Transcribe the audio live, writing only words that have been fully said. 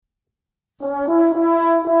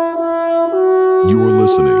You are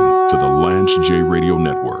listening to the Lance J Radio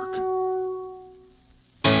Network.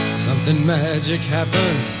 Something magic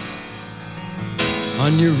happens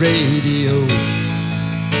on your radio.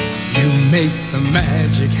 You make the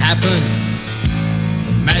magic happen.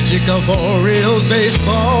 The magic of Orioles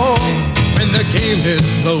baseball. When the game is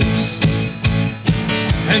close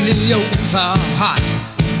and the O's are hot,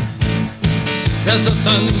 there's a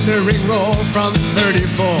thundering roar from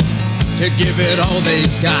 34 to give it all they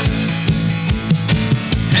got.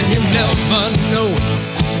 And you never know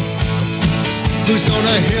who's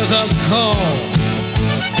gonna hear the call.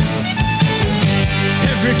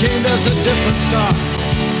 Every game there's a different star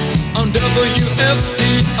on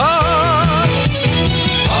WFDR.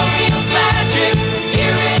 Orioles magic,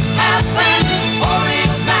 hear it happen.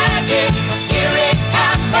 Orioles magic, hear it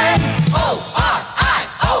happen. ORIOLES.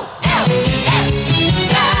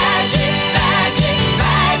 Magic, magic,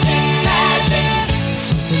 magic, magic.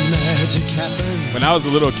 Something magic happens. When I was a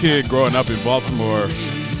little kid growing up in Baltimore,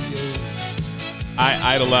 I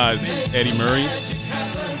idolized Eddie Murray,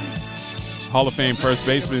 Hall of Fame first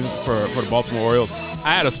baseman for the Baltimore Orioles.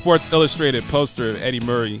 I had a Sports Illustrated poster of Eddie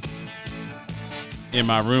Murray in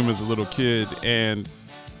my room as a little kid, and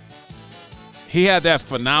he had that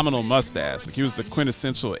phenomenal mustache. Like, he was the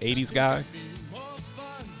quintessential 80s guy.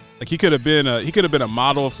 Like, he could have been a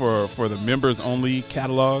model for the members only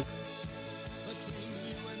catalog.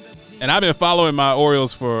 And I've been following my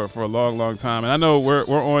Orioles for a long, long time. And I know we're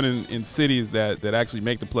on in cities that actually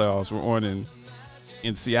make the playoffs. We're on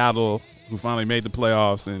in Seattle, who finally made the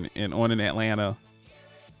playoffs, and on in Atlanta.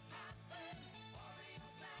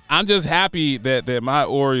 I'm just happy that my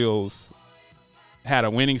Orioles had a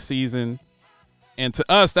winning season. And to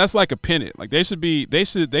us, that's like a pennant. Like, they should be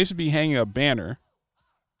hanging a banner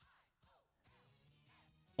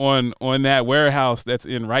on that warehouse that's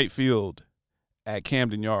in right field at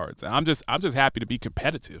Camden Yards. I'm just happy to be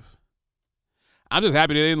competitive. I'm just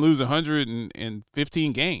happy they didn't lose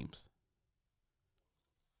 115 games.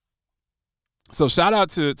 So shout out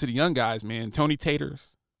to the young guys, man. Tony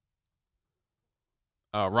Taters,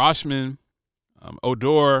 Roshman,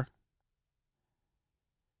 Odor.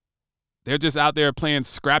 They're just out there playing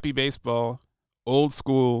scrappy baseball, old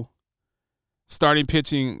school, starting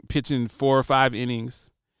pitching 4 or 5 innings,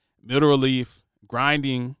 middle relief,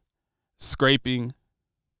 grinding, scraping.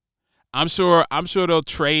 I'm sure they'll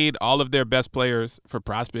trade all of their best players for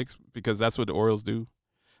prospects, because that's what the Orioles do.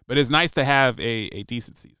 But it's nice to have a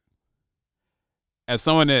decent season. As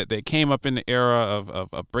someone that came up in the era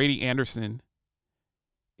of Brady Anderson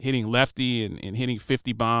hitting lefty and hitting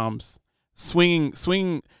 50 bombs, swinging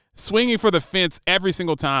for the fence every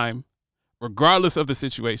single time, regardless of the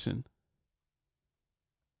situation.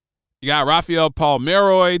 You got Rafael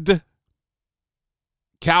Palmeroid.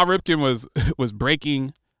 Cal Ripken was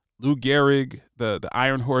breaking Lou Gehrig, the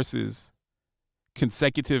Iron Horses,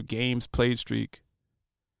 consecutive games played streak,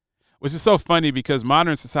 which is so funny because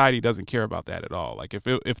modern society doesn't care about that at all. Like,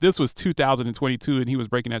 if this was 2022 and he was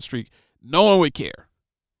breaking that streak, no one would care.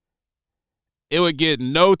 It would get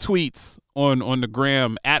no tweets on the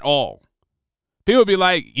gram at all. People would be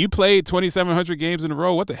like, you played 2,700 games in a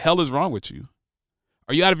row. What the hell is wrong with you?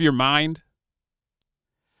 Are you out of your mind?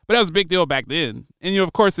 But that was a big deal back then. And,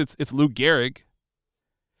 of course, it's Lou Gehrig.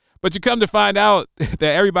 But you come to find out that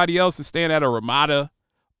everybody else is staying at a Ramada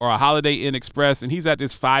or a Holiday Inn Express, and he's at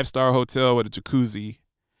this 5-star hotel with a jacuzzi,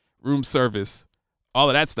 room service, all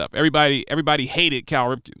of that stuff. Everybody hated Cal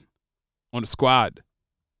Ripken on the squad.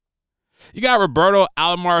 You got Roberto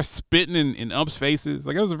Alomar spitting in umps' faces.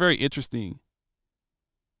 Like, it was a very interesting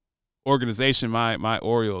organization, my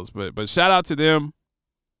Orioles. But shout out to them.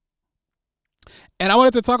 And I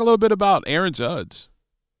wanted to talk a little bit about Aaron Judge.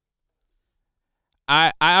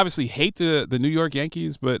 I obviously hate the New York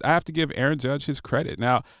Yankees, but I have to give Aaron Judge his credit.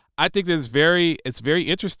 Now, I think that it's very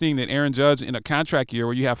interesting that Aaron Judge, in a contract year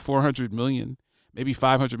where you have $400 million, maybe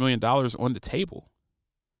 $500 million on the table,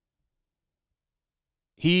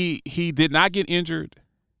 he did not get injured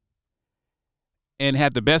and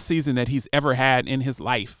had the best season that he's ever had in his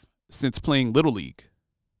life since playing Little League.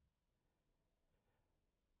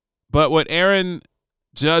 But what Aaron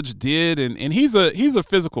Judge did, and he's a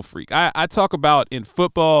physical freak. I talk about in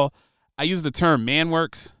football, I use the term man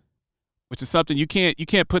works, which is something you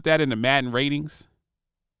can't put that into Madden ratings.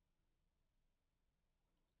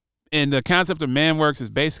 And the concept of man works is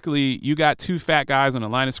basically you got 2 fat guys on the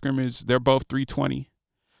line of scrimmage. They're both 320.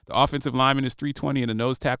 The offensive lineman is 320 and the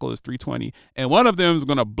nose tackle is 320. And one of them is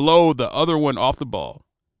going to blow the other one off the ball.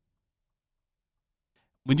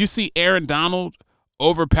 When you see Aaron Donald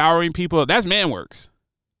overpowering people, that's man works.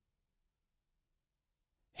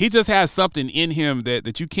 He just has something in him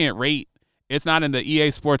that you can't rate It's not in the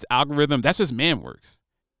EA Sports algorithm. That's just man works.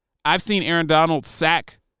 I've seen Aaron Donald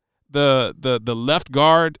sack the left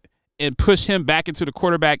guard and push him back into the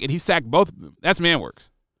quarterback, and he sacked both of them. That's man works.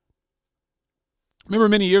 Remember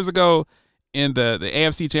many years ago in the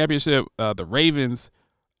AFC Championship, the Ravens,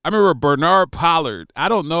 I remember Bernard Pollard. I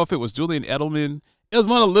don't know if it was Julian Edelman. It was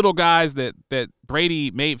one of the little guys that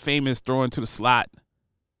Brady made famous throwing to the slot.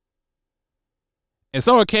 And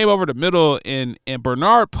someone came over the middle, and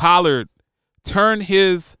Bernard Pollard turned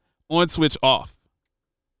his on switch off.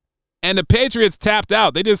 And the Patriots tapped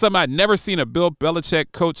out. They did something I'd never seen a Bill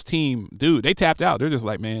Belichick coach team do. They tapped out. They're just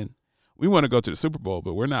like, man, we want to go to the Super Bowl,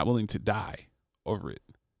 but we're not willing to die over it.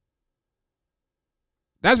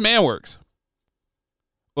 That's man works.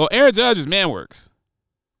 Well, Aaron Judge is man works.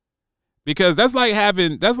 Because that's like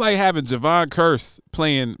having Javon Curse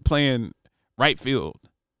playing right field.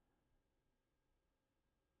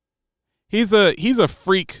 He's a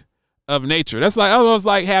freak of nature. That's like almost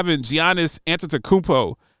like having Giannis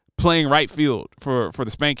Antetokounmpo playing right field for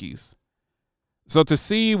the Spankies. So to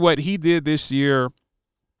see what he did this year,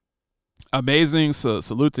 amazing. So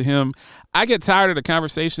salute to him. I get tired of the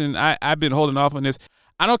conversation. I've been holding off on this.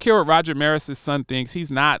 I don't care what Roger Maris' son thinks.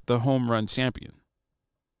 He's not the home run champion.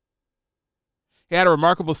 He had a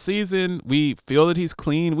remarkable season. We feel that he's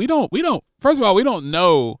clean. We don't. First of all, we don't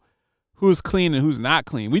know who's clean and who's not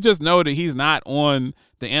clean. We just know that he's not on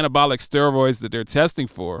the anabolic steroids that they're testing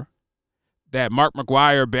for. That Mark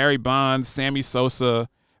McGwire, Barry Bonds, Sammy Sosa,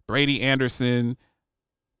 Brady Anderson,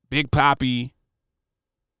 Big Papi,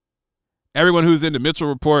 everyone who's in the Mitchell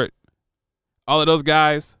Report, all of those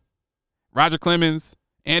guys, Roger Clemens,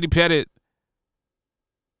 Andy Pettit,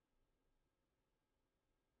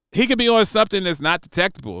 he could be on something that's not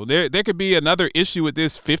detectable. There could be another issue with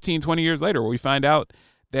this 15, 20 years later where we find out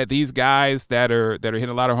that these guys that are hitting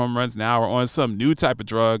a lot of home runs now are on some new type of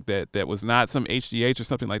drug that was not some HGH or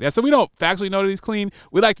something like that. So we don't factually know that he's clean.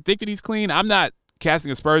 We like to think that he's clean. I'm not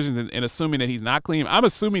casting aspersions and assuming that he's not clean. I'm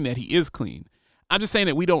assuming that he is clean. I'm just saying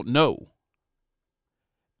that we don't know.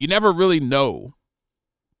 You never really know.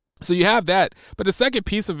 So you have that. But the second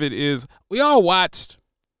piece of it is we all watched,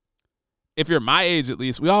 if you're my age at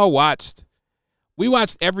least, we watched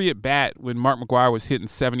every at-bat when Mark McGwire was hitting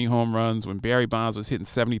 70 home runs, when Barry Bonds was hitting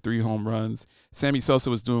 73 home runs, Sammy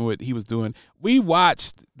Sosa was doing what he was doing. We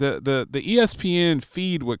watched the ESPN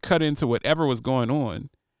feed would cut into whatever was going on,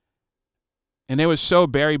 and they would show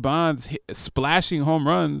Barry Bonds splashing home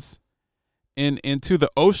runs into the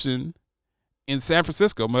ocean in San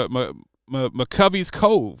Francisco, McCovey's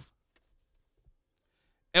Cove.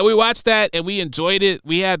 And we watched that, and we enjoyed it.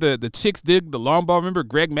 We had the Chicks Dig the Long Ball. Remember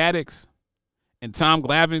Greg Maddux and Tom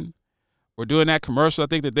Glavine were doing that commercial? I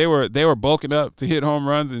think that they were bulking up to hit home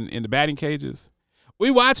runs in the batting cages.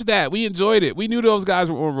 We watched that. We enjoyed it. We knew those guys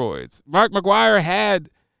were on roids. Mark McGwire had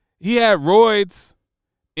roids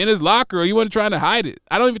in his locker. He wasn't trying to hide it.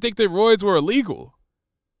 I don't even think that roids were illegal.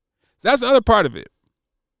 So that's the other part of it.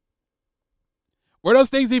 Were those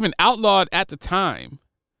things even outlawed at the time?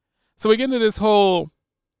 So we get into this whole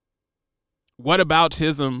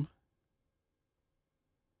whataboutism,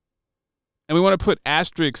 and we want to put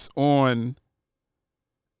asterisks on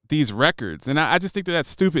these records. And I just think that that's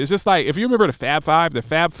stupid. It's just like, if you remember the Fab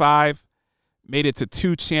Five made it to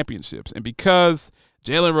 2 championships. And because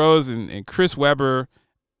Jalen Rose and Chris Webber,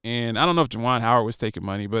 and I don't know if Juwan Howard was taking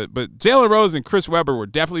money, but Jalen Rose and Chris Webber were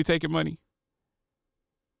definitely taking money.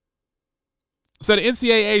 So the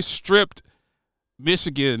NCAA stripped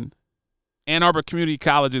Michigan, Ann Arbor Community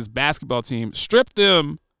College's basketball team, stripped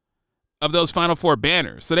them of those Final Four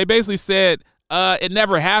banners. So they basically said it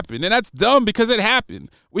never happened. And that's dumb because it happened.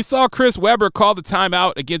 We saw Chris Webber call the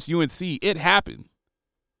timeout against UNC. It happened.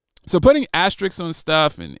 So putting asterisks on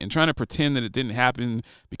stuff and trying to pretend that it didn't happen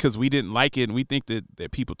because we didn't like it and we think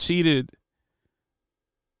that people cheated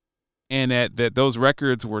and that those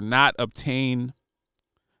records were not obtained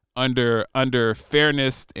under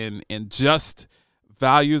fairness and just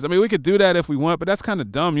values. I mean, we could do that if we want, but that's kind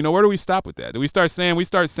of dumb. You know, where do we stop with that? Do we start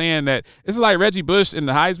saying that this is like Reggie Bush in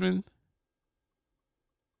the Heisman?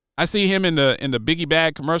 I see him in the Biggie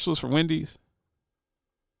Bag commercials for Wendy's.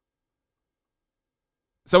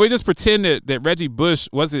 So we just pretend that Reggie Bush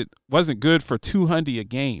wasn't good for $200 a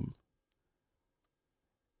game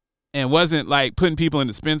and wasn't like putting people in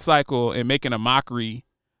the spin cycle and making a mockery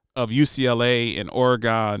of UCLA and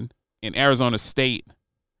Oregon and Arizona State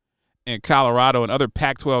and Colorado and other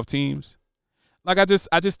Pac-12 teams. Like, I just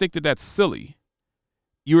think that that's silly.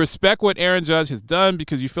 You respect what Aaron Judge has done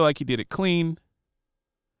because you feel like he did it clean,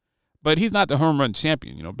 but he's not the home run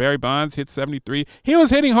champion. You know, Barry Bonds hit 73. He was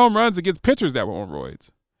hitting home runs against pitchers that were on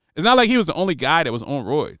roids. It's not like he was the only guy that was on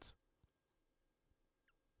roids.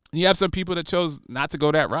 You have some people that chose not to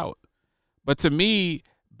go that route. But to me,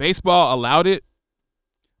 baseball allowed it.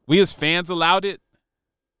 We as fans allowed it.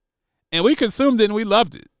 And we consumed it and we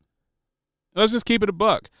loved it. Let's just keep it a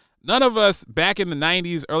buck. None of us back in the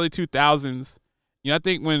 90s, early 2000s, I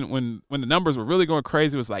think when the numbers were really going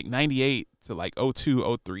crazy, it was like 98 to like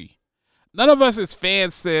 02, 03. None of us as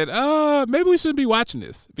fans said, maybe we shouldn't be watching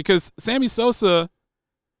this because Sammy Sosa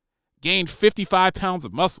gained 55 pounds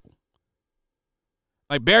of muscle.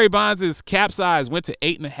 Like Barry Bonds' cap size went to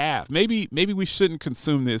 8.5. Maybe we shouldn't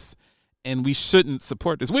consume this and we shouldn't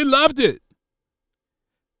support this. We loved it.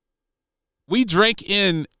 We drank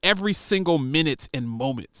in every single minute and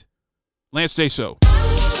moment. Lance J Show.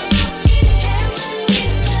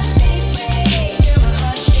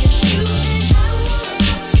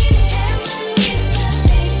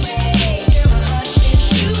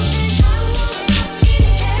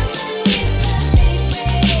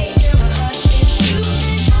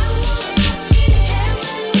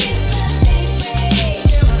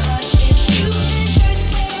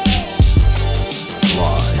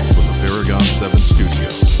 Live from the Paragon 7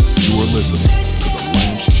 Studios, you are listening to the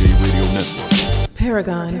Lance J Radio Network.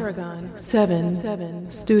 Paragon 7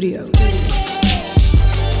 Studios.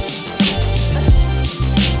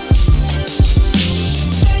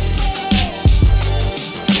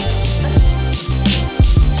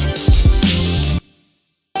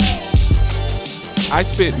 I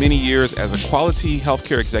spent many years as a quality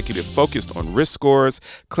healthcare executive focused on risk scores,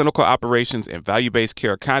 clinical operations, and value-based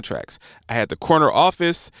care contracts. I had the corner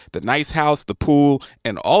office, the nice house, the pool,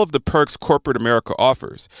 and all of the perks corporate America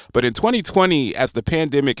offers. But in 2020, as the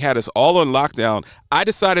pandemic had us all on lockdown, I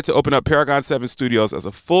decided to open up Paragon 7 Studios as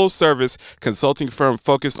a full-service consulting firm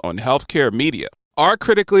focused on healthcare media. Our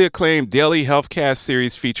critically acclaimed daily HealthCast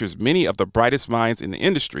series features many of the brightest minds in the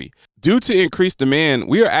industry. Due to increased demand,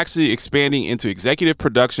 we are actually expanding into executive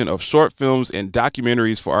production of short films and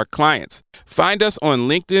documentaries for our clients. Find us on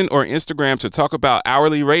LinkedIn or Instagram to talk about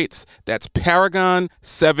hourly rates. That's Paragon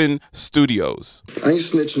 7 Studios. I ain't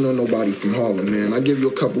snitching on nobody from Harlem, man. I give you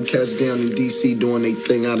a couple cats down in D.C. doing their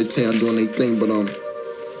thing, out of town doing their thing, but I'm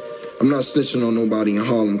not snitching on nobody in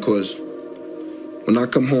Harlem, because when I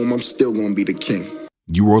come home, I'm still gonna be the king.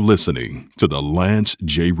 You are listening to the Lance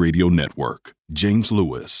J Radio Network. James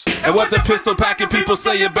Lewis. And what the pistol packing people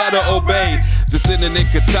say you better obey. Just in the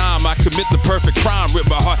nick of time, I commit the perfect crime. Rip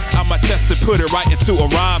my heart out my chest and put it right into a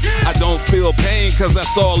rhyme. I don't feel pain, cause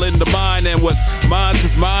that's all in the mind. And what's mine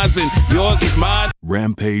is mine and yours is mine.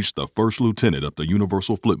 Rampage, the first lieutenant of the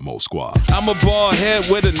Universal Flipmo Squad. I'm a bald head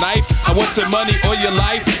with a knife. I want your money or your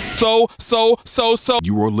life. So.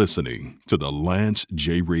 You are listening to the Lance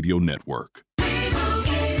J Radio Network.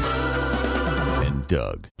 And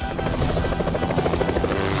Doug.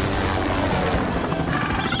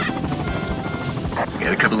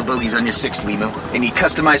 Got a couple of bogeys on your 6 limo. They need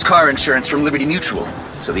customized car insurance from Liberty Mutual,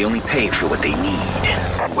 so they only pay for what they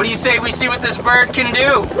need. What do you say we see what this bird can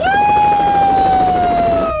do?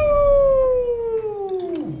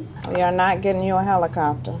 We are not getting you a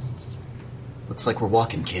helicopter. Looks like we're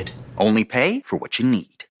walking, kid. Only pay for what you need.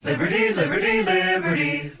 Liberty, liberty,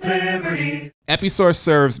 liberty, liberty. Episource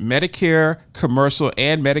serves Medicare, commercial,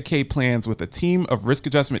 and Medicaid plans with a team of risk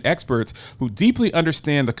adjustment experts who deeply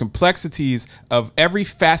understand the complexities of every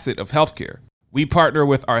facet of healthcare. We partner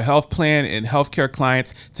with our health plan and healthcare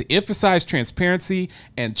clients to emphasize transparency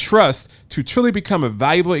and trust to truly become a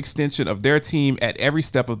valuable extension of their team at every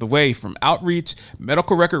step of the way, from outreach,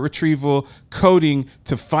 medical record retrieval, coding,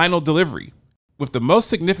 to final delivery. With the most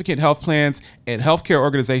significant health plans and healthcare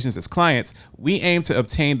organizations as clients, we aim to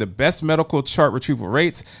obtain the best medical chart retrieval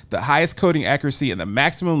rates, the highest coding accuracy, and the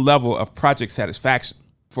maximum level of project satisfaction.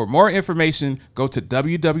 For more information, go to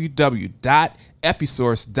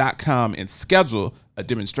www.episource.com and schedule a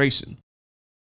demonstration.